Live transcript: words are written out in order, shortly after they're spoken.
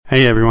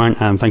Hey everyone,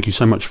 and thank you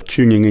so much for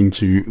tuning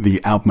into the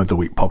Album of the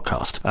Week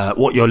podcast.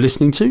 What you're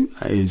listening to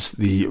is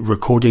the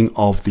recording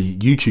of the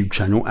YouTube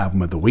channel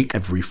Album of the Week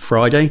every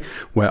Friday,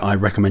 where I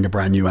recommend a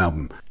brand new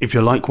album. If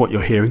you like what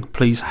you're hearing,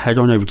 please head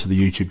on over to the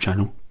YouTube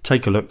channel,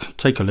 take a look,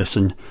 take a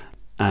listen,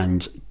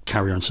 and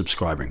carry on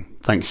subscribing.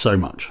 Thanks so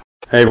much.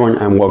 Hey everyone,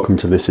 and welcome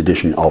to this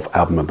edition of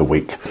Album of the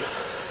Week.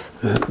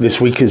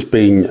 This week has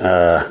been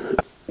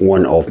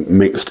one of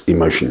mixed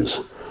emotions.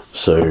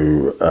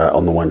 So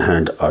on the one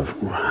hand, I've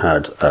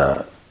had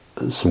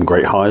some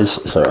great highs.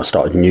 So I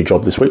started a new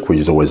job this week, which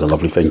is always a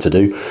lovely thing to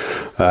do.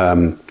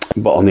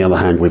 But on the other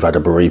hand, we've had a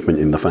bereavement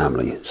in the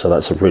family. So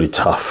that's a really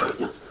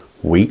tough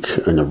week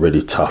and a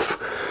really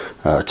tough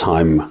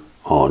time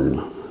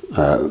on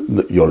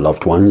your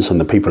loved ones and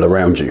the people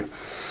around you.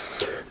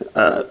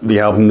 The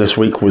album this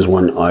week was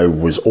one I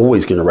was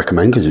always going to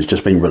recommend because it's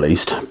just been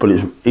released, but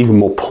it's even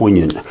more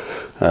poignant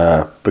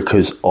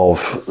because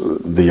of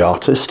the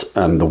artist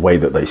and the way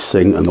that they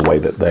sing and the way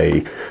that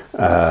they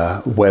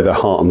wear their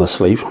heart on their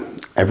sleeve.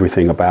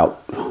 Everything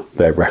about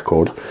their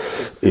record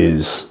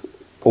is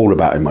all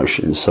about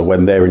emotions. So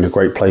when they're in a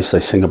great place, they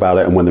sing about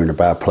it, and when they're in a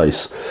bad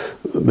place,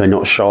 they're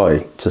not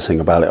shy to sing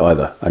about it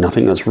either. And I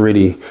think that's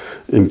really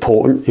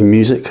important in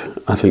music.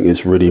 I think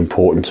it's really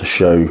important to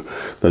show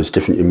those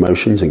different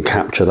emotions and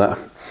capture that.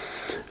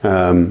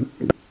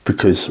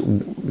 Because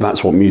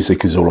that's what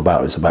music is all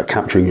about. It's about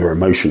capturing your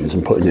emotions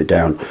and putting it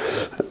down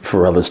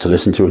for others to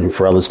listen to and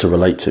for others to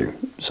relate to.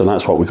 So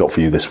that's what we got for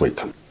you this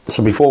week.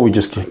 So before we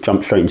just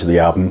jump straight into the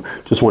album,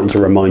 just wanted to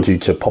remind you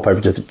to pop over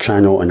to the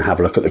channel and have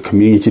a look at the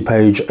community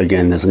page.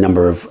 Again, there's a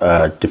number of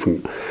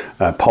different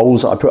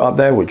polls that I put up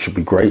there, which would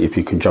be great if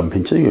you can jump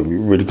into. It would be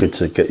really good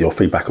to get your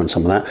feedback on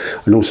some of that.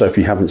 And also, if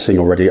you haven't seen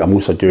already, I'm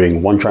also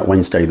doing One Track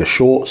Wednesday, the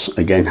shorts.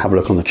 Again, have a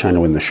look on the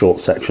channel in the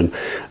shorts section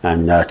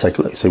and take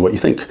a look, see what you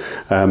think.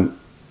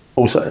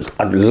 Also,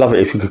 I'd love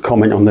it if you could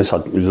comment on this.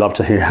 I'd love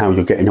to hear how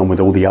you're getting on with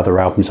all the other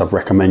albums I've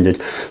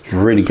recommended. It's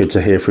really good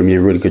to hear from you,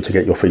 really good to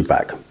get your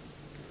feedback.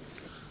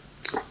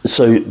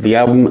 So the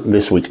album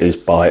this week is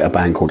by a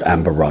band called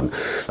Amber Run.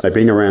 They've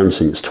been around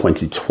since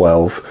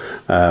 2012.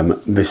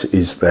 This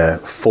is their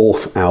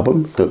fourth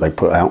album that they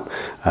put out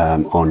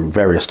on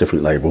various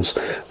different labels,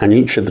 and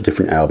each of the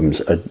different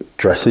albums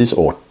addresses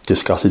or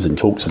discusses and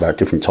talks about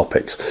different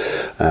topics.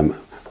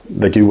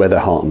 They do wear their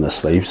heart on their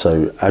sleeve,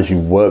 so as you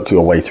work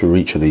your way through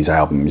each of these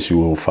albums, you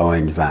will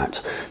find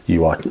that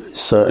you are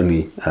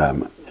certainly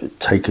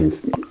taken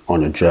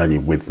on a journey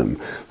with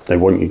them. They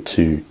want you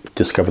to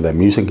discover their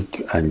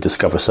music and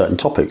discover certain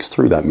topics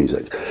through that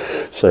music.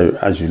 So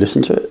as you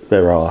listen to it,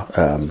 there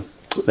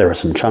are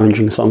some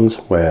challenging songs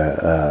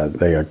where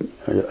they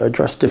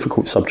address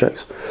difficult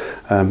subjects,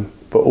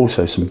 but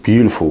also some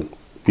beautiful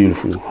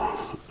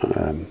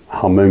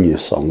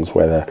harmonious songs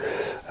where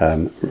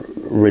they're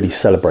really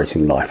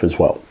celebrating life as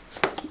well.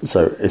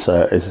 So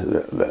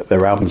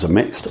their albums are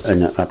mixed,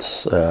 and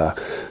that's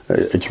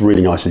it's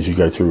really nice as you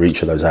go through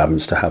each of those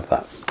albums to have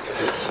that.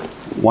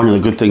 One of the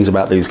good things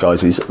about these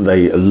guys is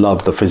they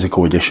love the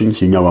physical editions.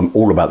 You know, I'm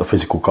all about the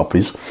physical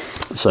copies.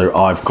 So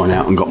I've gone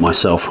out and got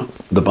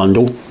myself the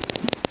bundle,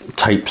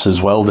 tapes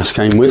as well this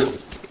came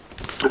with,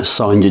 a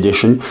signed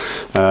edition.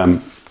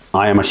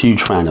 I am a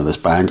huge fan of this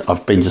band.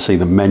 I've been to see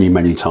them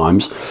many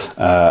times.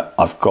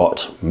 I've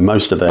got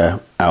most of their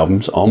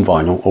albums on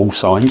vinyl, all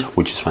signed,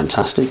 which is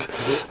fantastic.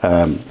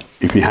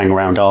 If you hang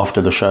around after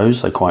the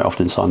shows, they quite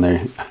often sign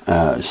the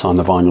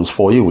vinyls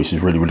for you, which is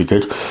really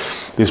good.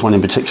 This one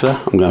in particular,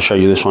 I'm going to show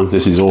you this one.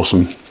 This is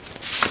awesome.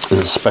 It's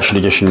a special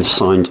edition,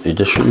 signed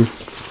edition.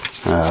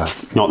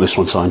 Not this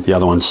one signed, the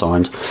other one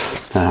signed.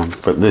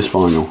 But this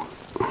vinyl,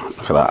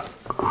 look at that.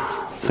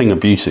 Thing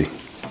of beauty.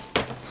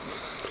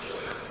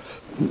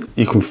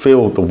 You can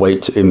feel the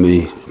weight in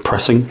the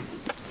pressing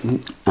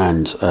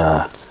and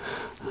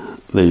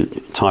the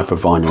type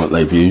of vinyl that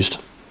they've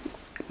used.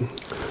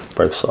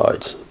 Both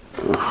sides.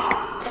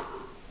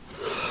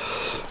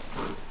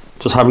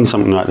 Just having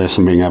something like this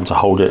and being able to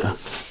hold it,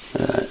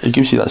 it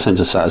gives you that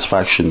sense of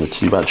satisfaction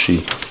that you've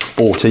actually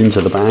bought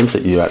into the band,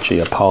 that you actually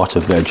are part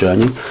of their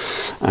journey,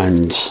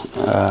 and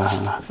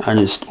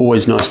it's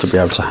always nice to be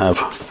able to have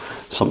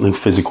something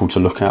physical to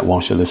look at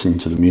whilst you're listening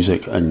to the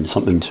music and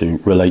something to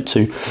relate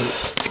to.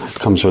 It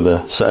comes with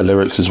a set of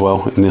lyrics as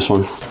well in this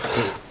one.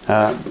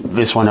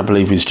 This one I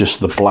believe is just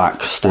the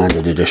black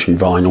standard edition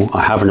vinyl.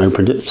 I haven't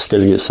opened it,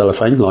 still in its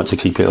cellophane, like to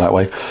keep it that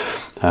way.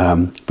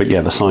 But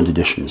yeah, the signed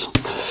editions.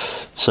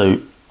 So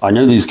I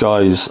know these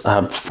guys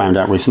have found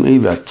out recently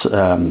that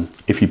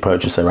if you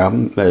purchase their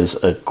album, there's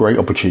a great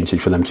opportunity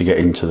for them to get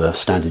into the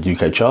standard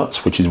UK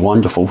charts, which is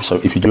wonderful. So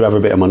if you do have a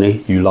bit of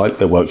money, you like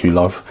their work, you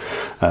love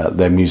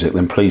their music,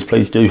 then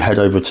please do head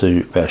over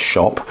to their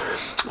shop.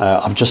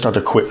 I've just had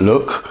a quick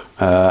look.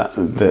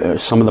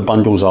 Some of the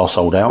bundles are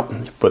sold out,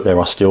 but there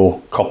are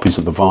still copies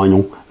of the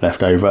vinyl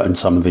left over, and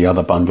some of the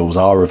other bundles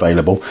are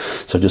available.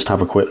 So just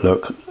have a quick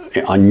look.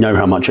 I know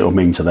how much it will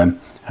mean to them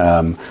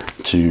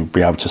to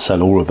be able to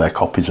sell all of their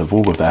copies of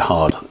all of their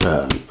hard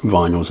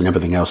vinyls and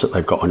everything else that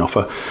they've got on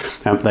offer.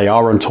 They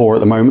are on tour at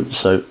the moment,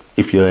 so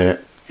if you're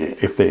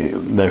if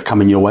they're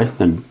coming your way,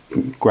 then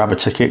grab a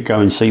ticket, go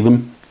and see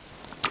them.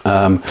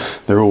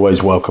 They're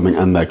always welcoming,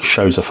 and their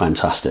shows are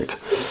fantastic.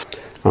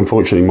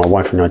 Unfortunately, my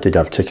wife and I did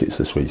have tickets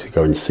this week to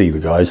go and see the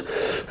guys.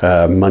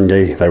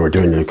 Monday, they were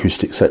doing an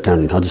acoustic set down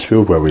in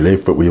Huddersfield, where we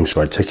live, but we also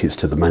had tickets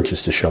to the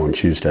Manchester show on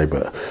Tuesday,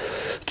 but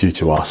due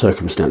to our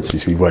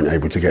circumstances, we weren't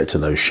able to get to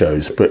those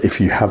shows. But if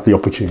you have the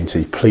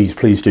opportunity, please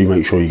do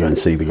make sure you go and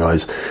see the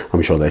guys.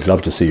 I'm sure they'd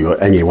love to see you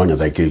at any one of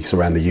their gigs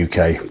around the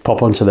UK.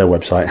 Pop onto their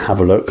website, have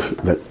a look.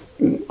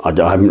 I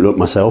haven't looked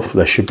myself.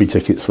 There should be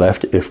tickets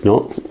left. If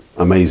not,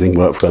 amazing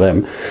work for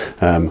them.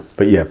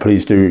 But yeah,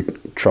 please do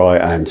try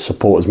and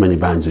support as many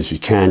bands as you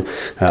can.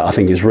 I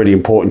think it's really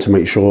important to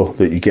make sure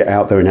that you get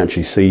out there and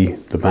actually see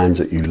the bands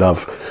that you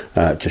love,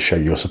 to show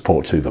your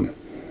support to them.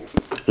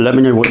 Let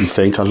me know what you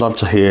think. I'd love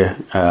to hear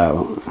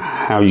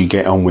how you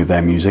get on with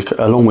their music,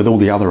 along with all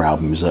the other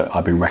albums that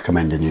I've been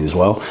recommending you as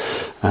well.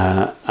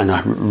 And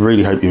I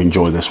really hope you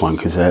enjoy this one,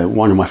 because they're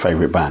one of my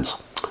favourite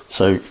bands.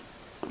 So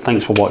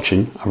thanks for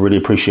watching. I really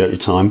appreciate your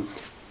time.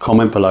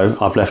 Comment below.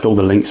 I've left all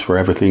the links for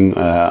everything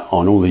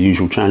on all the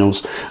usual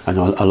channels, and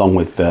along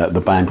with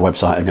the band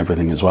website and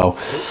everything as well.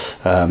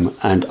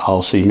 And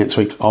I'll see you next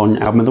week on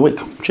Album of the Week.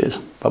 Cheers.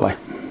 Bye-bye.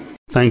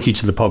 Thank you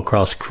to the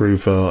podcast crew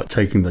for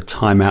taking the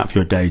time out of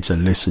your day to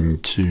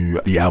listen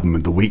to the Album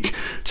of the Week.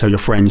 Tell your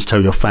friends,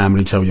 tell your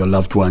family, tell your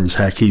loved ones,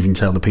 heck, even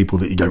tell the people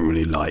that you don't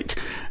really like.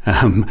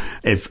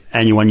 If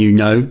anyone you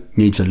know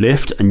needs a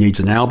lift and needs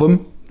an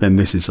album, then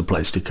this is the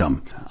place to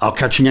come. I'll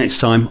catch you next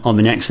time on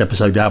the next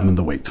episode of Album of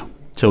the Week.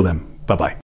 Till then, bye-bye.